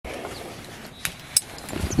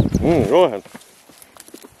Go ahead.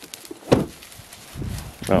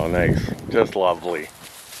 Oh, nice. Just lovely.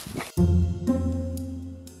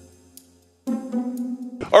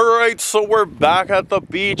 Alright, so we're back at the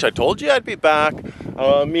beach. I told you I'd be back.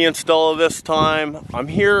 Me and Stella this time. I'm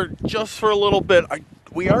here just for a little bit.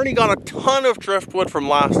 We already got a ton of driftwood from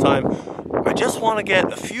last time. I just want to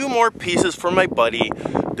get a few more pieces for my buddy.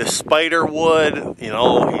 The spider wood, you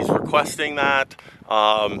know, he's requesting that.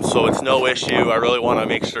 So it's no issue. I really want to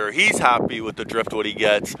make sure he's happy with the driftwood he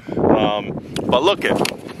gets. But look it.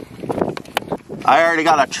 I already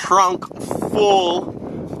got a trunk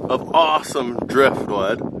full of awesome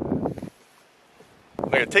driftwood. I'm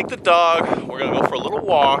gonna take the dog, we're gonna go for a little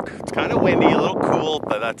walk. It's kind of windy, a little cool,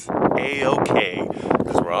 but that's a-okay,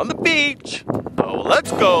 because we're on the beach. So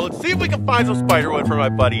let's go, let's see if we can find some spiderwood for my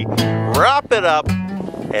buddy, wrap it up,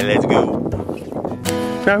 and let's go.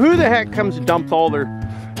 Now who the heck comes and dumps all their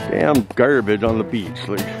damn garbage on the beach?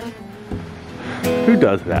 Like, who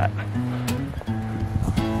does that?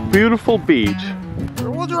 Beautiful beach.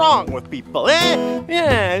 What's wrong with people?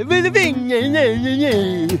 Yeah.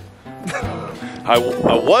 I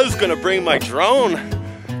was gonna bring my drone,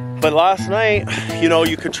 but last night, you know,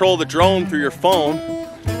 you control the drone through your phone.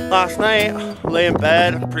 Last night, lay in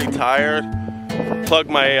bed, pretty tired, plug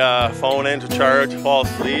my phone in to charge, fall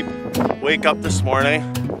asleep, wake up this morning,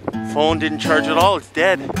 phone didn't charge at all, it's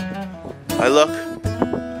dead. I look,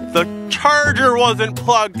 the charger wasn't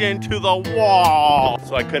plugged into the wall.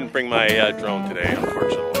 So I couldn't bring my drone today,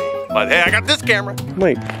 unfortunately. But hey, I got this camera.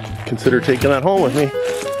 Might consider taking that home with me.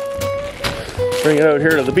 Bring it out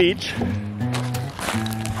here to the beach.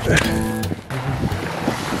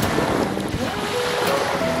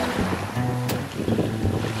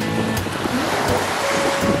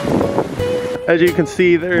 As you can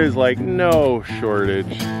see, there is like no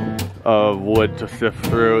shortage of wood to sift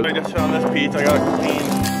through. I just found this piece. I gotta clean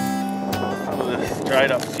some of this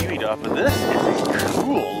dried up seaweed up, and this is a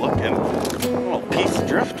cool looking little piece of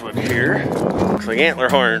driftwood here. Looks like antler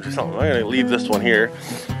horns or something. I'm gonna leave this one here.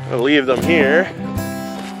 I'm gonna leave them here,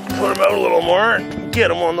 put them out a little more, and get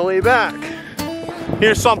them on the way back.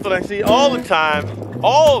 Here's something I see all the time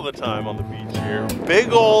on the beach here.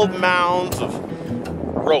 Big old mounds of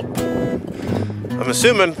rope. I'm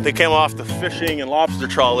assuming they came off the fishing and lobster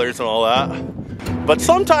trawlers and all that. But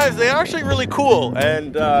sometimes they're actually really cool,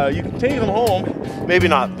 and you can take them home. Maybe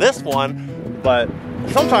not this one, but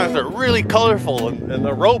sometimes they're really colorful, and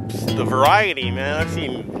the ropes, the variety, man. I've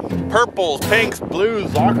seen purples, pinks,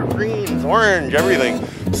 blues, aqua greens, orange, everything.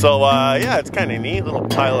 So yeah, it's kind of neat, little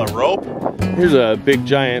pile of rope. Here's a big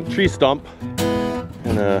giant tree stump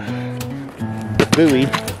and a buoy.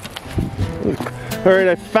 All right,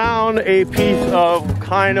 I found a piece of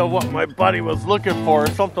kind of what my buddy was looking for,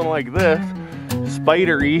 something like this,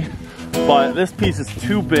 spidery, but this piece is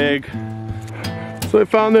too big. So I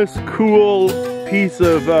found this cool piece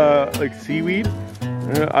of like seaweed.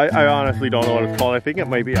 I honestly don't know what it's called. I think it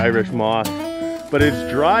might be Irish moss, but it's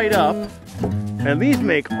dried up, and these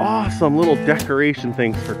make awesome little decoration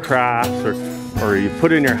things for crafts, or you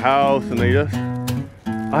put in your house, and they just,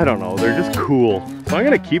 I don't know, they're just cool. So I'm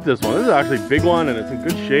gonna keep this one. This is actually a big one, and it's in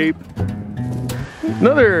good shape.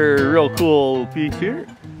 Another real cool piece here.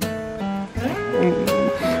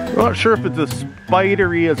 I'm not sure if it's as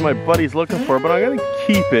spidery as my buddy's looking for, but I'm gonna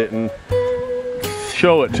keep it and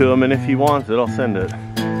show it to him, and if he wants it, I'll send it.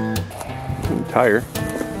 I'm tired.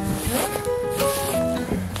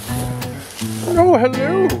 Oh,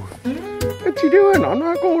 hello. What you doing? I'm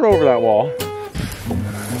not going over that wall.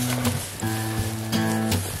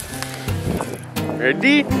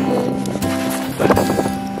 Ready?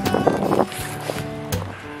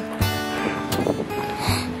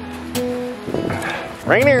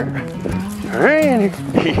 Right here. Right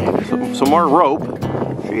here. Some more rope.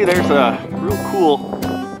 See, there's a real cool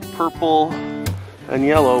purple and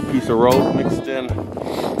yellow piece of rope mixed in.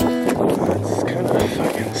 It's kind of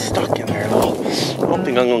fucking stuck in there though. I don't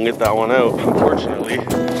think I'm gonna get that one out, unfortunately,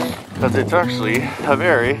 because it's actually a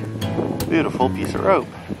very beautiful piece of rope.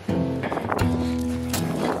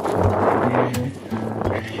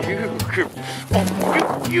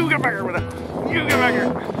 You get back here with it. You get back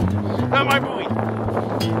here. Not my buoy.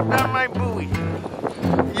 Not my buoy.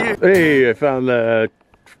 Yeah. Hey, I found the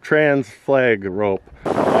trans flag rope.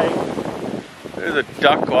 There's a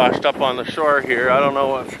duck washed up on the shore here. I don't know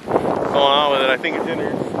what's going on with it. I think it's in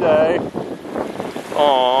here to stay.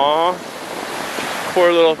 Aww.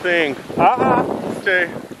 Poor little thing. Stay.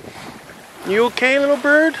 You okay, little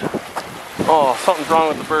bird? Oh, something's wrong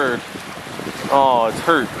with the bird. Oh, it's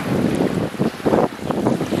hurt.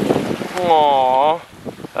 Aww.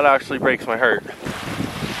 That actually breaks my heart.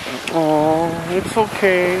 Oh, it's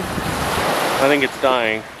okay. I think it's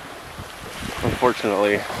dying.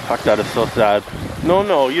 Unfortunately. Fuck, that is so sad. No,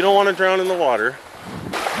 no, you don't want to drown in the water.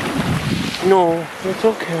 No, it's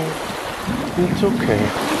okay. It's okay.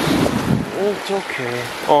 It's okay.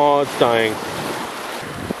 Oh, it's dying.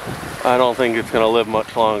 I don't think it's gonna live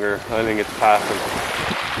much longer. I think it's passing.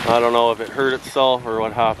 I don't know if it hurt itself or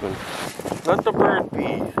what happened. Let the bird be.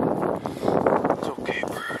 It's okay,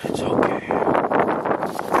 bird. It's okay.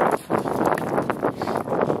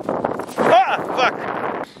 Ah! Fuck!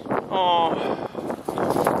 Oh.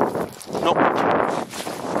 Nope.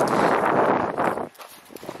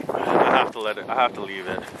 I have to let it. I have to leave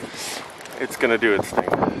it. It's gonna do its thing.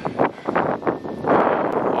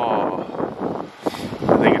 Oh.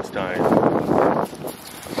 I think it's dying.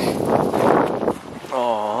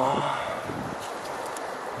 Oh.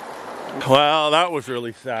 Well, that was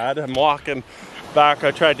really sad. I'm walking back. I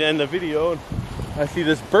tried to end the video and I see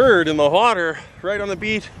this bird in the water right on the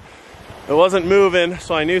beach. It wasn't moving,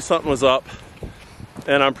 so I knew something was up.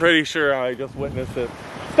 And I'm pretty sure I just witnessed it.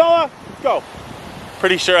 Stella, let's go.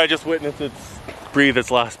 Pretty sure I just witnessed it breathe its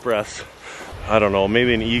last breath. I don't know,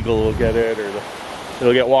 maybe an eagle will get it, or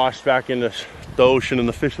it'll get washed back into the ocean and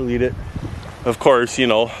the fish will eat it. Of course, you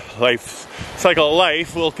know, cycle of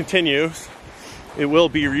life will continue. It will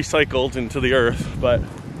be recycled into the earth, but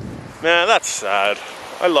man, that's sad.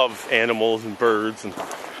 I love animals and birds and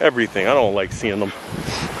everything. I don't like seeing them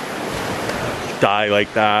die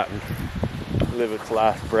like that and live its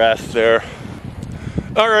last breath there.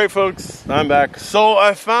 All right, folks, I'm back. So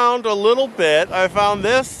I found a little bit. I found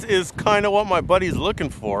this is kind of what my buddy's looking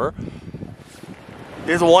for.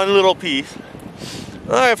 There's one little piece.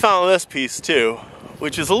 I found this piece too,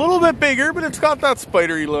 which is a little bit bigger, but it's got that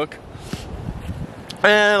spidery look.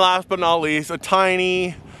 And last but not least, a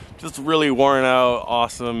tiny, just really worn out,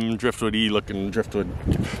 awesome driftwood-y looking driftwood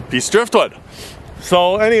piece of driftwood.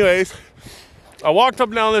 So anyways, I walked up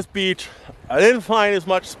and down this beach. I didn't find as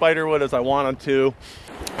much spiderwood as I wanted to.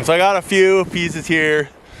 So I got a few pieces here.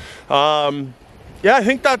 Yeah, I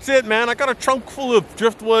think that's it, man. I got a trunk full of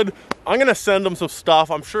driftwood. I'm gonna send him some stuff.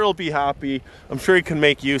 I'm sure he'll be happy. I'm sure he can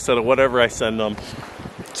make use out of whatever I send him.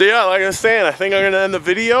 So yeah, like I was saying, I think I'm gonna end the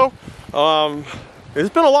video. It's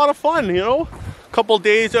been a lot of fun, you know? A couple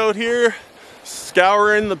days out here,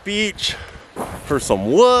 scouring the beach for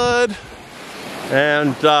some wood.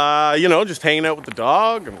 And, you know, just hanging out with the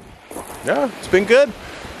dog. And yeah, it's been good.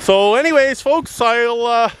 So anyways, folks,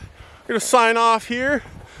 I'm gonna sign off here.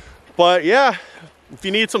 But yeah, if you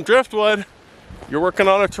need some driftwood, you're working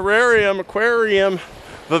on a terrarium, aquarium,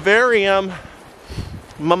 vivarium,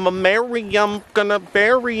 mammarium, gonna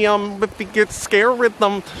bury them if you get scared with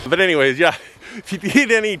them. But anyways, yeah, if you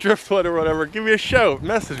need any driftwood or whatever, give me a shout,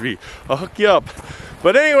 message me, I'll hook you up.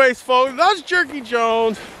 But anyways, folks, that's Jerky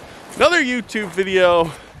Jones, another YouTube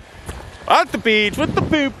video at the beach with the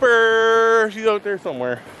pooper. She's out there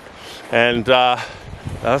somewhere. And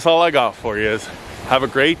that's all I got for you. Is have a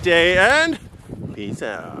great day and peace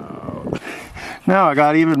out. Now I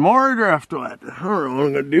got even more driftwood. I don't know what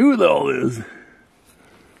I'm gonna do with all this.